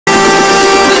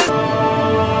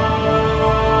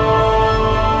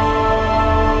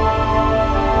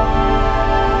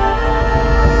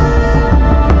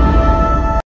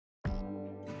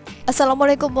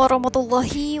Assalamualaikum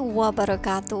warahmatullahi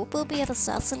wabarakatuh.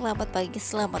 Pemirsa, selamat pagi,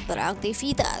 selamat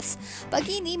beraktivitas.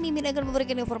 Pagi ini Mimin akan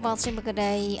memberikan informasi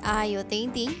mengenai Ayutt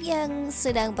yang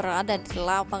sedang berada di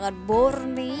lapangan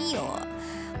Borneo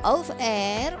off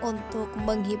air untuk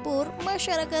menghibur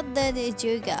masyarakat dan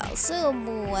juga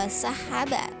semua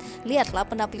sahabat. Lihatlah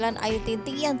penampilan Ayutt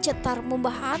yang cetar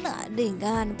membahana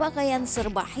dengan pakaian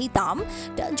serba hitam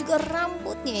dan juga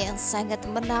rambutnya yang sangat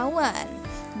menawan.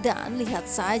 Dan lihat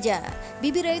saja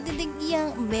bibir Ayutt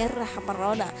yang merah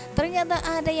merona. Ternyata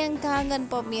ada yang kangen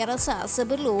pemirsa.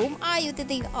 Sebelum Ayutt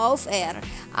off air,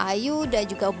 Ayu dan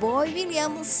juga Boy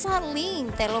William saling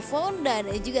telepon dan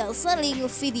juga saling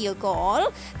video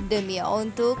call demi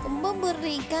untuk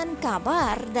memberikan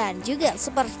kabar. Dan juga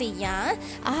sepertinya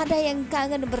ada yang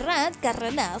kangen berat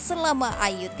karena selama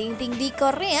Ayutt di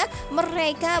Korea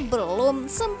mereka belum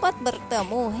sempat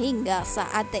bertemu hingga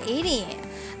saat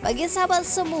ini. Bagi sahabat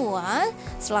semua,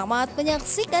 selamat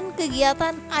menyaksikan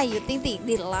kegiatan Ayutt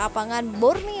di lapangan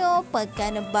Borneo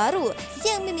Pekanbaru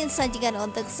yang Mimin sajikan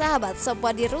untuk sahabat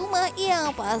semua di rumah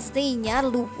yang pastinya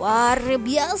luar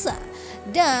biasa.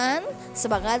 Dan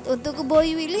semangat untuk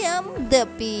Boy William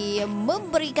demi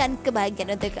memberikan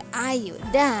kebahagiaan untuk Ayu,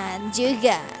 dan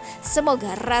juga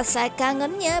semoga rasa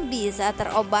kangennya bisa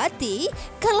terobati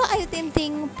kalau Ayutt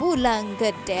pulang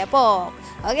ke Depok.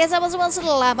 Oke sahabat semua,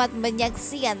 selamat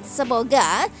menyaksikan.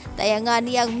 Semoga tayangan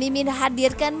yang Mimin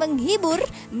hadirkan menghibur,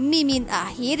 Mimin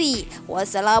akhiri.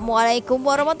 Wassalamualaikum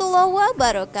warahmatullahi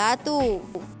wabarakatuh.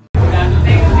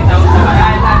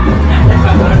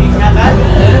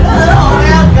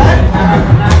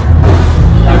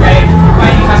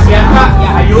 Kasihan Pak, ya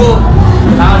ayo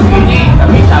tahun segini nggak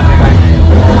bisa mereka.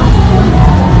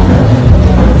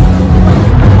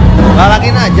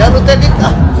 Galangin aja lu tadi.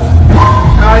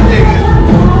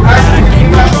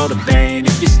 Control the pain.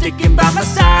 If you're sticking by my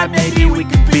side, maybe we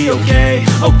could be okay.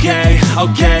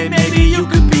 Okay, maybe you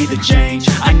could be the change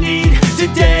I need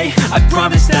today. I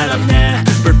promise that I've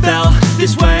never felt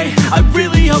this way. I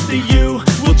really hope that you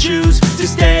will choose to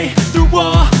stay through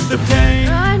all the pain.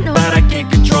 But I can't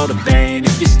control the pain.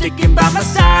 If you're sticking by my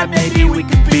side, maybe we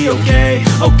could be okay.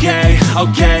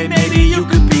 Okay, maybe you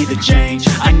could be the change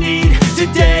I need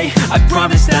today. I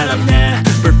promise that I've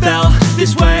never felt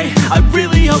this way. I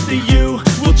really hope that you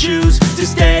will choose to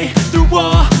stay through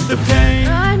all the pain.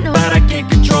 But I can't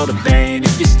control the pain.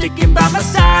 If you're sticking by my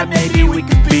side, maybe we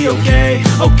could be okay.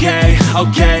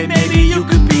 Okay, maybe you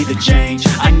could be the change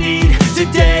I need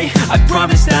today. I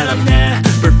promise that I've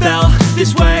never felt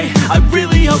this way. I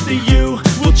really hope that you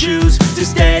will choose to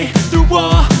stay through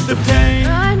all the pain.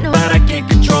 But I can't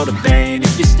control the pain.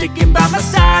 If you're sticking by my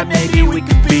side, maybe we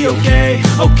could be okay.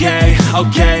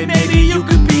 Okay, maybe you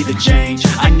could be the change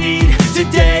I need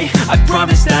today. I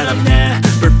promise that I've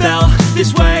never felt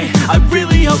this way. I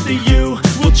really hope that you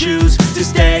will choose to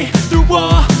stay through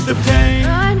all the pain.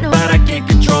 But I can't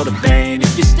control the pain.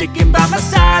 If you're sticking by my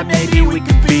side, maybe we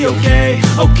could be okay.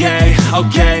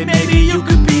 Okay, maybe you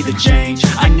could be the change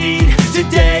I need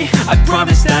today. I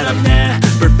promise that I've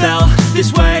never felt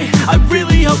this way. I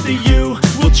really hope that you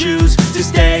will choose to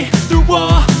stay through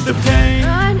all the pain.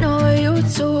 I know you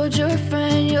told your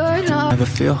friend you're not. Never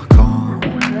feel calm.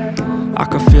 I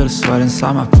can feel the sweat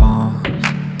inside my palms.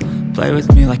 Play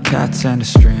with me like cats and a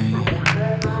string.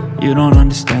 You don't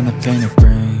understand the pain it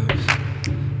brings.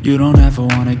 You don't ever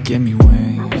wanna give me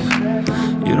wings.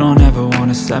 You don't ever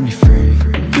wanna set me free.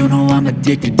 You know I'm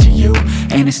addicted to you,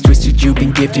 and it's twisted, you've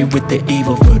been gifted with the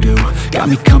evil voodoo. Got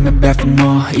me coming back for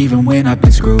more, even when I've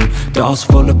been screwed. Dolls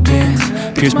full of pins,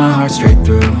 pierce my heart straight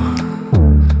through.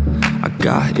 I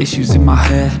got issues in my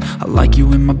head, I like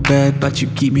you in my bed, but you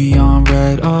keep me on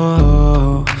red.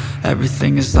 Oh,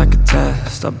 everything is like a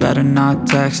test. I better not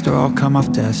text or I'll come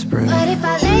off desperate. But if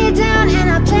I lay down and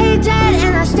I play dead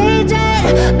and I stay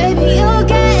dead, baby you'll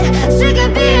get sick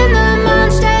of being the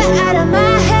monster out of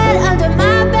my head, under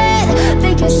my bed,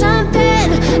 thinking something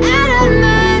out of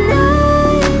my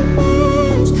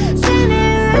nightmares,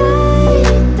 standing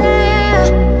right there.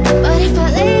 But if I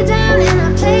lay down and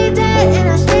I play dead and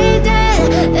I stay dead,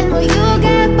 then will you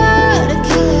get bored of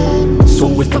killing? So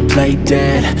if I play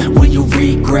dead, will you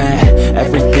regret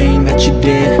everything that you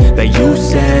did, that you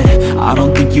said? I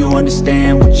don't think you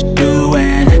understand what you're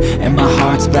doing, and my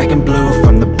heart's black and blue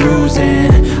from the bruising.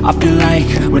 I feel like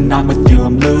when I'm with you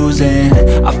I'm losing.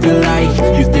 I feel like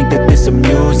you think that this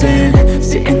amusing,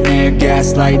 sitting there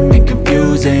gaslighting and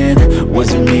confusing.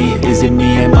 Was it me? Is it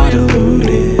me? Am I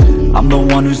deluded? I'm the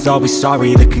one who's always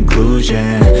sorry, the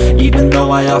conclusion. Even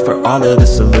though I offer all of the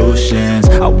solutions,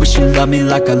 I wish you loved me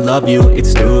like I love you,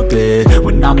 it's stupid.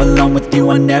 When I'm alone with you,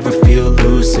 I never feel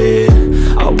lucid.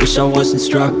 I wish I wasn't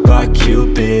struck by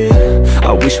Cupid.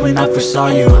 I wish when I first saw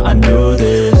you, I knew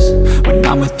this. When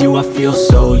I'm with you, I feel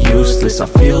so useless. I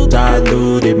feel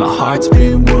diluted, my heart's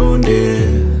been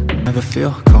wounded. Never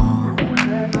feel calm,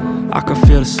 I can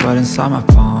feel the sweat inside my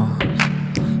palms.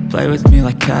 Play with me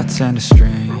like cats and a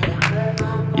string.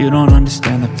 You don't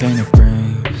understand the pain it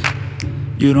brings.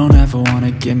 You don't ever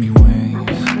wanna give me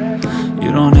wings.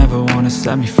 You don't ever wanna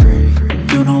set me free.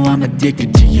 You know I'm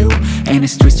addicted to you, and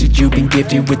it's twisted, you've been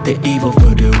gifted with the evil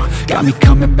voodoo. Got me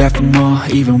coming back for more,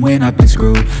 even when I've been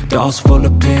screwed. Dolls full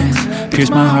of pins, pierce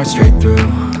my heart straight through.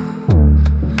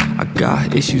 I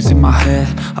got issues in my head,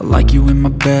 I like you in my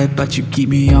bed, but you keep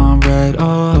me on red.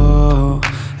 Oh,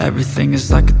 everything is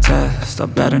like a test, I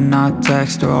better not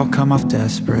text or I'll come off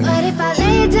desperate. But if I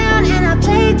lay down and I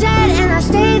play dead and I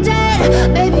stay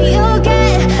dead, baby, you'll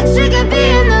get sick of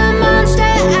being the monster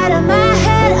out of my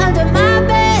head, under my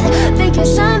bed, thinking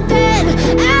something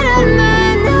out of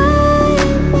my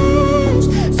nightmares,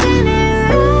 standing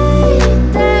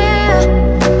right there.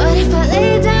 But if I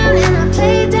lay down and I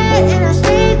play dead and I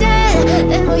stay dead,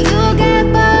 then will you get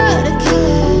bored of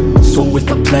killing? So if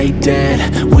I play dead,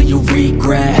 will you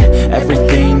regret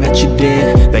everything that you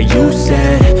did, that you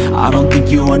said? I don't think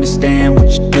you understand what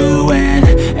you're doing,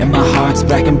 and my heart's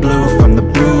black and blue from the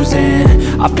bruising.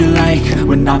 I feel like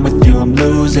when I'm with you I'm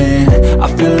losing. I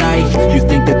feel like you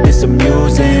think that this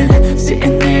amusing,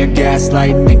 sitting there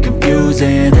gaslighting and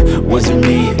confusing. Was it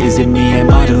me? Is it me?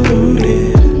 Am I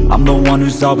deluded? I'm the one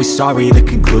who's always sorry, the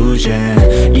conclusion.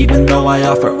 Even though I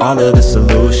offer all of the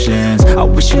solutions, I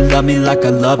wish you loved me like I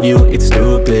love you, it's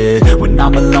stupid. When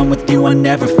I'm alone with you, I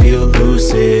never feel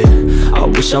lucid. I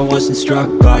wish I wasn't struck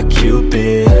by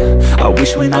Cupid. I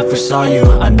wish when I first saw you,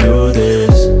 I knew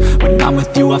this. When I'm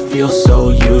with you, I feel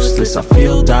so useless. I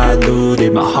feel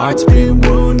diluted, my heart's been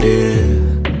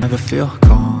wounded. Never feel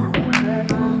calm,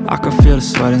 I can feel the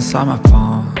sweat inside my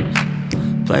palms.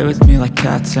 Play with me like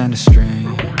cats and a string.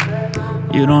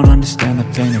 You don't understand the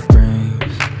pain it brings.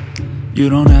 You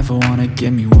don't ever wanna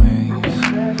give me wings.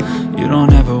 You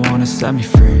don't ever wanna set me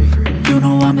free. You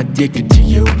know I'm addicted to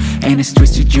you, and it's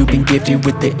twisted, you've been gifted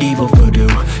with the evil voodoo.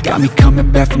 Got me coming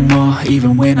back for more,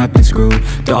 even when I've been screwed.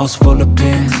 Dolls full of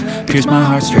pins, pierce my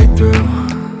heart straight through.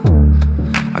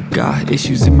 I got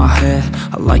issues in my head,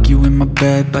 I like you in my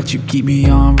bed, but you keep me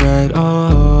on red.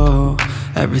 Oh,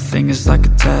 everything is like a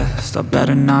test, I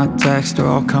better not text or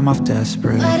I'll come off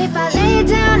desperate. But if I lay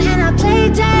down and I play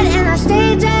dead and I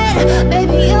stay dead,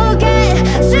 baby, you'll get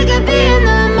sick of being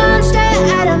the monster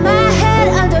out of my head,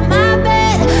 under my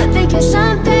bed, thinking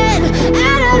something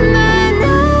out of my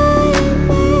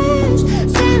nightmares,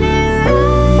 standing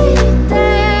right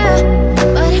there.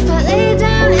 But if I lay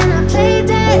down and I play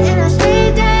dead and I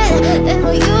stay dead, then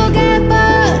will you get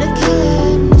bored of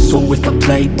killing? So if I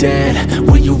play dead,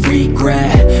 will you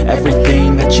regret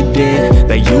everything that you did,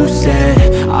 that you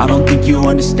said? I don't think you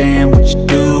understand what you're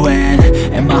doing,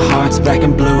 and my heart's black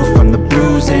and blue from the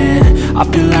bruising. I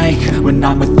feel like when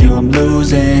I'm with you I'm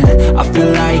losing. I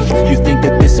feel like you think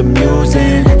that this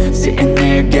amusing, sitting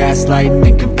there gaslighting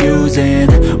and confusing.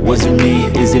 Was it me?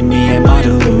 Is it me? Am I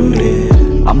deluded?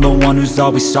 I'm the one who's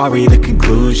always sorry, the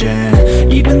conclusion.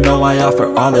 Even though I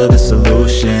offer all of the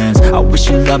solutions, I wish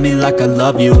you loved me like I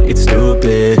love you, it's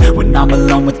stupid. When I'm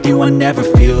alone with you, I never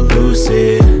feel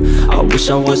lucid. I wish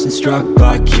I wasn't struck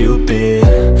by Cupid.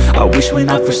 I wish when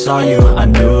I first saw you, I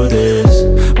knew this.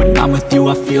 When I'm with you,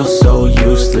 I feel so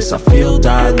useless. I feel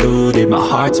diluted, my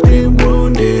heart's been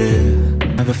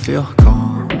wounded. Never feel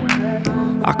calm,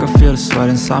 I can feel the sweat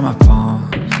inside my palms.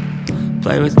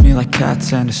 Play with me like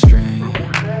cats and a string.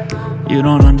 You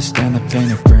don't understand the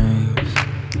pain it brings.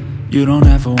 You don't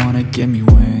ever wanna give me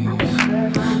wings.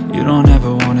 You don't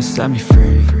ever wanna set me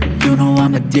free. You know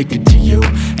I'm addicted to you,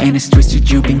 and it's twisted,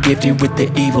 you've been gifted with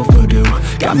the evil voodoo.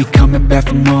 Got me coming back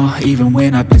for more, even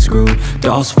when I've been screwed.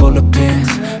 Dolls full of pins,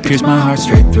 pierce my heart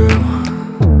straight through.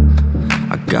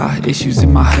 I got issues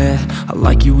in my head, I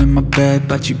like you in my bed,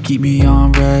 but you keep me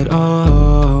on red.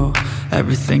 Oh,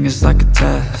 everything is like a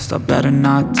test, I better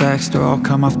not text or I'll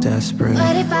come off desperate.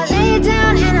 But if I lay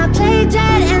down and I play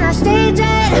dead and I stay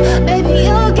dead, baby,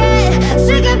 you'll get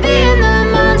sick of being the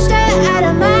monster out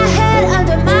of my head,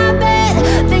 under my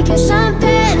bed, thinking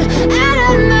something out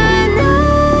of my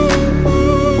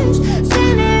nightmares,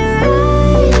 standing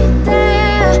right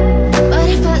there. But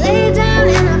if I lay down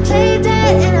and I play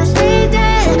dead and I stay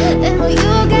dead, then will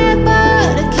you get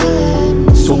bored of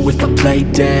killing? So if I play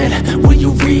dead, will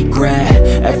you regret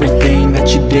everything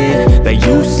that you did, that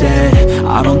you said?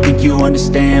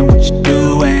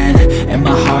 and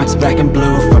my heart's black and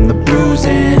blue from the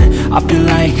bruising. I feel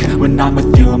like when I'm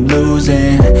with you I'm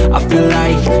losing. I feel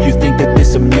like you think that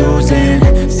this amusing,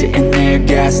 sitting there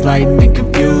gaslighting and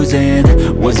confusing.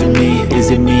 Was it me? Is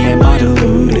it me? Am I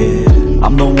deluded?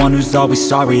 I'm the one who's always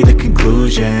sorry, the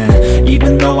conclusion,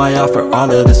 even though I offer all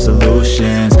of the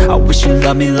solutions. I wish you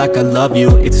loved me like I love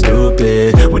you, it's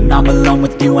stupid. When I'm alone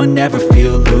with you I never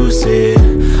feel lucid.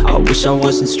 I wish I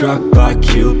wasn't struck by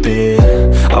Cupid.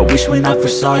 I wish when I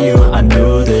first saw you I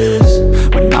knew this.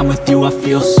 When I'm with you I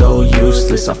feel so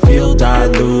useless. I feel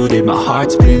diluted, my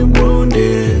heart's been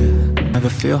wounded. Never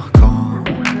feel calm,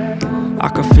 I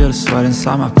can feel the sweat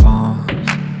inside my palms.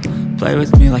 Play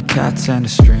with me like cats and a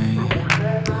string.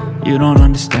 You don't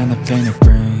understand the pain it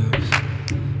brings.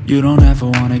 You don't ever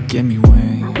wanna give me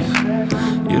wings.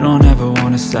 You don't ever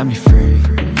wanna set me free.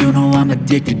 You know I'm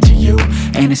addicted to you,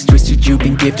 and it's twisted. You've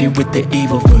been gifted with the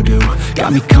evil voodoo.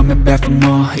 Got me coming back for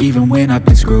more, even when I've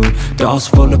been screwed. Dolls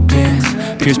full of pins,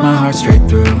 pierce my heart straight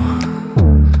through.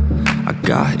 I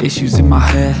got issues in my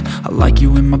head. I like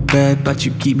you in my bed, but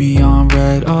you keep me on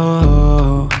red.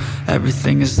 Oh,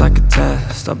 everything is like a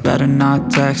test. I better not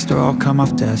text or I'll come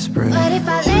off desperate. But if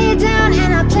I lay down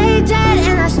and I play dead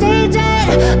and I stay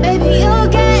dead, baby, you'll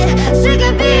get sick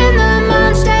of being the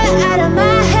monster out of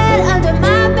my head, under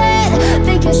my bed,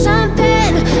 thinking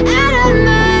something out of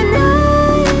my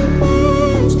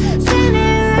nightmares,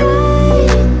 standing right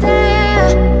there.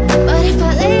 But if I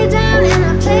lay down and I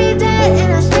play dead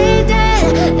and I stay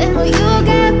dead, then will you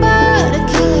get bored of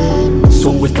killing? So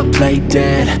if I play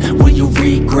dead, will you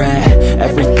regret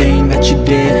everything that you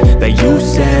did, that you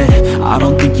said? I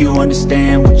don't think you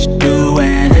understand what you're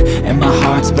doing, and my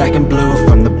heart's black and blue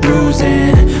from the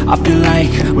bruising. I feel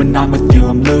like when I'm with you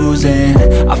I'm losing.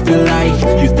 I feel like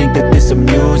you think that this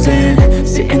amusing,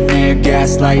 sitting there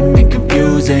gaslighting and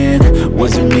confusing.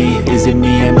 Was it me? Is it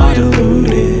me? Am I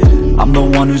deluded? I'm the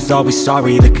one who's always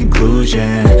sorry, the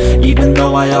conclusion, even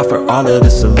though I offer all of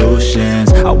the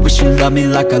solutions. I wish you loved me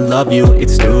like I love you,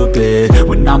 it's stupid.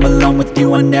 When I'm alone with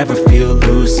you I never feel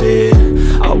lucid.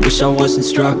 I wish I wasn't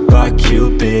struck by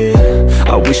Cupid.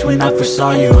 I wish when I first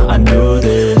saw you I knew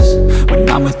this. When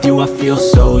I'm with you I feel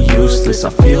so useless. I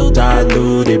feel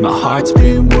diluted, my heart's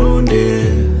been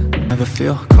wounded. Never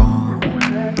feel calm,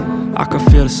 I can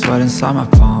feel the sweat inside my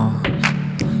palms.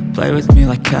 Play with me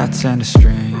like cats and a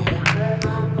string.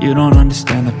 You don't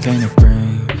understand the pain it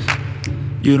brings.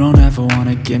 You don't ever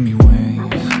wanna give me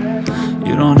wings.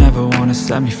 You don't ever wanna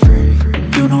set me free.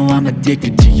 You know I'm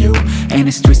addicted to you, and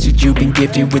it's twisted. You've been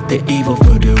gifted with the evil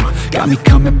voodoo. Got me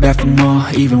coming back for more,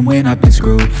 even when I've been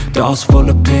screwed. Dolls full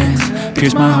of pins,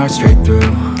 pierce my heart straight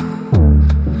through.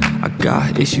 I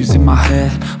got issues in my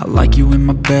head. I like you in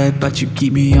my bed, but you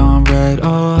keep me on red.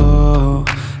 Oh,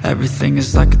 everything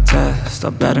is like a test. I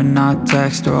better not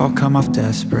text or I'll come off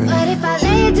desperate. But if I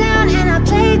lay down and I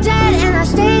play dead and I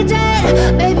stay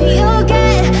dead, baby, you'll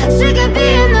get sick of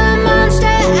being the monster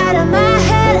out of my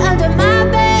head, under my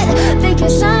bed, thinking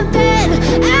something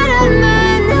out of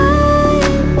my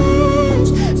nightmares,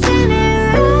 standing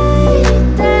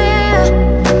right there.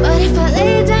 But if I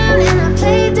lay down and I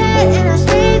play dead and I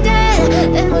stay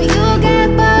dead, then will you get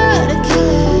bored of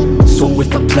killing? So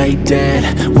if I play dead,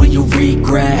 will you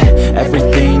regret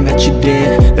everything that you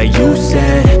did, that you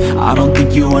said? I don't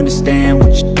think you understand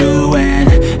what you're doing,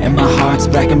 and my heart's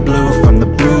black and blue from the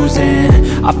bruising.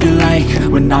 I feel like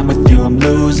when I'm with you I'm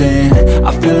losing.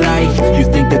 I feel like you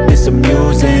think that this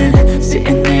amusing,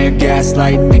 sitting there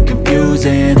gaslighting and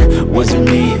confusing. Was it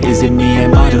me? Is it me?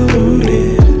 Am I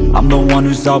deluded? I'm the one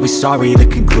who's always sorry, the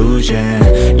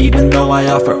conclusion, even though I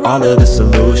offer all of the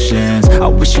solutions. I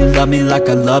wish you loved me like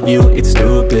I love you, it's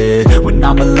stupid. When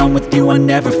I'm alone with you I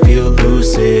never feel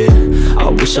lucid. I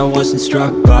wish I wasn't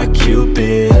struck by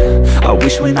Cupid. I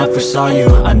wish when I first saw you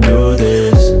I knew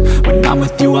this. When I'm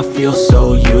with you I feel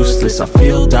so useless. I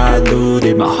feel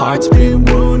diluted, my heart's been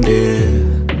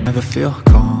wounded. Never feel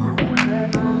calm,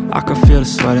 I can feel the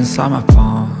sweat inside my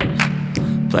palms.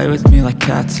 Play with me like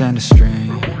cats and a string.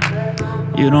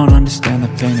 You don't understand the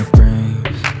pain it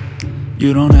brings.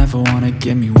 You don't ever wanna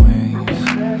give me wings.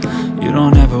 You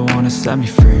don't ever wanna set me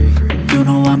free. You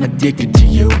know I'm addicted to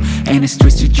you, and it's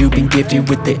twisted. You've been gifted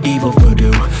with the evil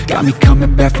voodoo. Got me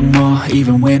coming back for more,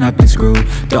 even when I've been screwed.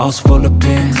 Dolls full of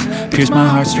pins, pierce my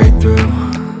heart straight through.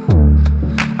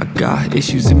 I got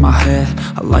issues in my head.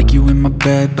 I like you in my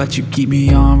bed, but you keep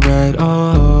me on red.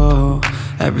 Oh,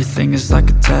 everything is like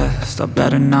a test. I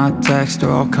better not text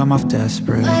or I'll come off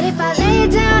desperate. But if I lay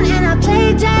down and I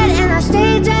play dead and I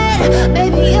stay dead,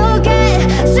 baby, you'll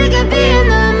get sick of being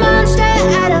the monster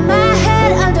out of my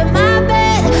head, under my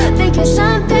bed, thinking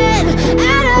something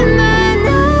out of my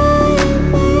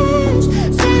nightmares,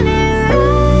 standing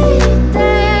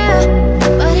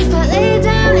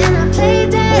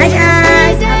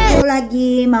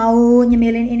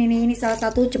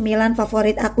satu cemilan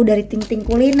favorit aku dari Ting Ting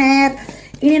Kuliner.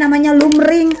 Ini namanya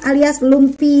lumring alias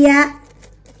lumpia.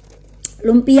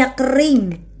 Lumpia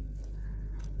kering.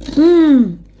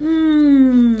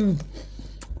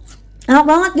 Enak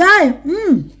banget guys.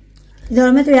 Di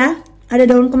dalamnya tuh ya ada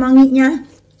daun kemanginya.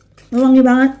 Wangi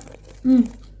banget.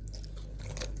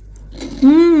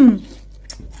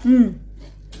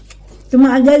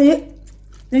 Cuma aja di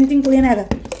Ting Ting Kuliner.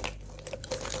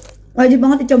 Wajib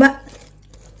banget dicoba.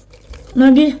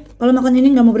 Lagi kalau makan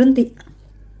ini nggak mau berhenti.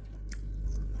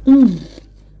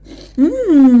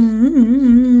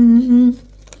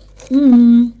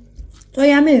 So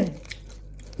yummy.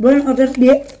 Boleh order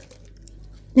di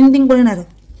Ting Ting Kuliner.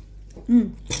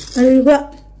 Ada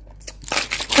juga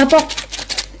kapok.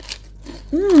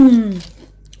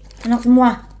 Enak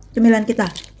semua cemilan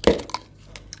kita.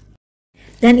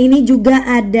 Dan ini juga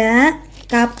ada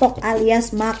kapok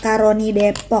alias makaroni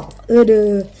Depok.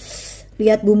 Aduh,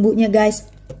 lihat bumbunya guys.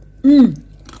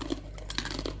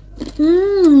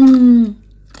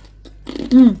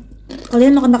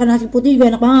 Kalian makan nasi putih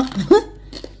juga enak banget.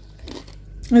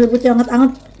 Nasi putih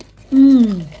anget-anget.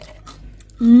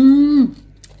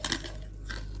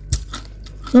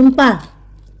 Sumpah,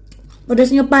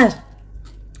 pedasnya pas.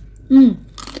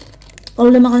 Kalau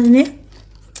udah makan ini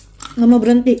nggak mau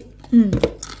berhenti.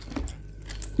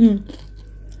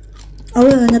 Aku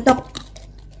udah nyetok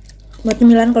buat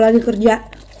cemilan kalau lagi kerja.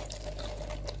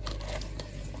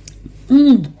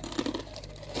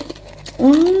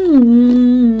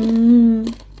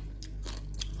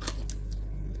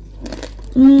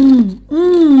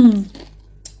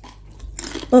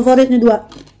 Favoritnya dua,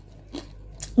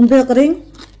 lumpia kering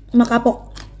sama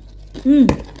kapok.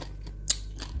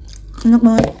 Enak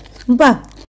banget, sumpah.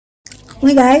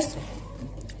 Ini guys,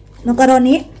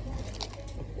 makaroni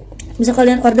bisa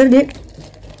kalian order di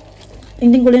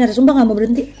Ting Ting Kuliner. Sumpah nggak mau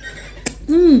berhenti.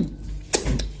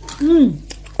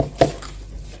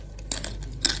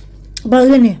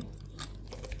 Apalagi nih,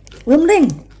 lumring,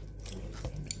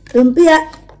 lumpia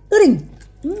kering.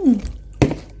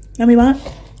 Yummy banget.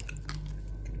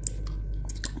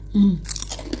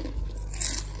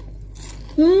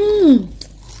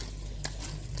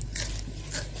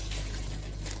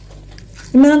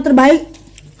 Cemilan terbaik,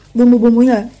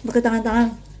 bumbu-bumbunya pakai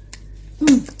tangan-tangan.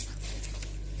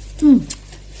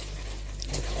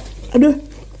 Aduh,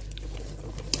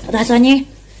 rasanya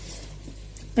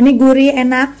ini gurih,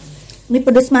 enak. Ini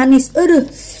pedas manis. Aduh,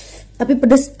 tapi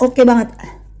pedas oke banget.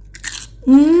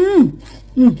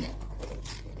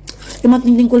 Cuma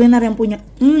Ting Ting Kuliner yang punya.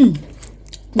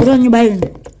 Buruan nyobain,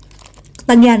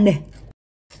 ketagihan deh.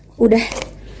 Udah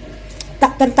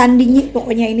tak tertandingi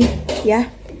pokoknya ini ya,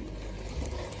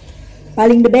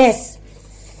 paling the best.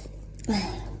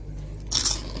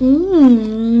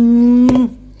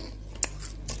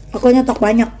 Aku nyetok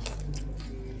banyak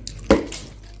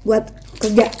buat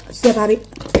kerja setiap hari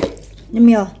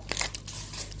nyemil.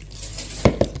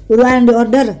 Buruan di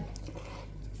order,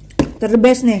 ter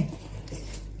best nih,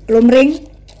 lumring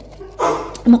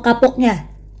sama kapoknya.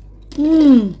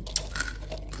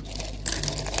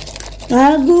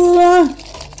 Lagu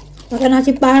pakai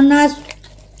nasi panas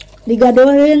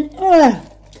digadohin.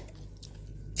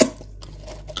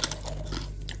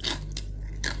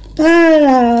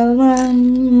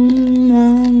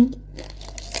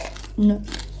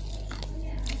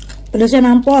 Pedasnya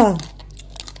nampol.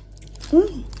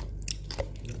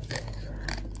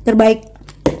 Terbaik.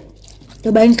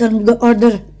 Cobain sekarang juga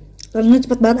order, karena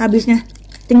cepet banget habisnya.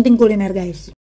 Ting Ting Kuliner guys.